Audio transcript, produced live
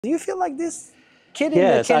Do you feel like this kid in the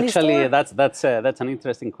Yes, candy actually, store? that's an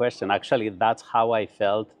interesting question. Actually, that's how I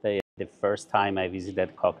felt the first time I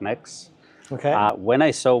visited Cognex. Okay. When I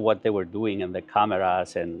saw what they were doing and the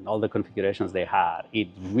cameras and all the configurations they had, it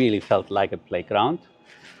really felt like a playground.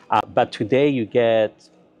 But today you get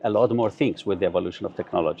a lot more things with the evolution of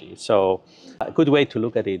technology. So a good way to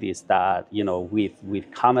look at it is that, with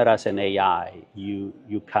cameras and AI,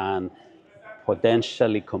 you can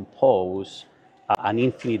potentially compose an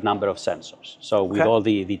infinite number of sensors. So with Okay. all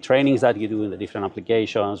the trainings that you do in the different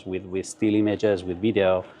applications, with still images, with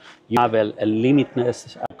video, you have a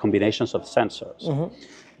limitless combinations of sensors.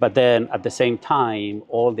 But then at the same time,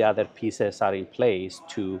 all the other pieces are in place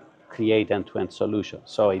to create end-to-end solutions.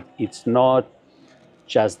 So it's not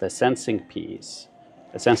just the sensing piece.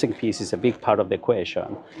 The sensing piece is a big part of the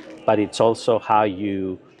equation, but it's also how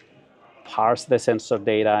you parse the sensor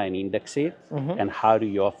data and index it, and how do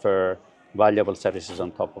you offer valuable services on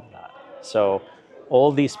top of that. So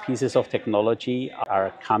all these pieces of technology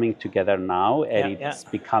are coming together now, and it's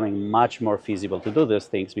becoming much more feasible to do those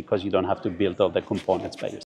things because you don't have to build all the components by yourself.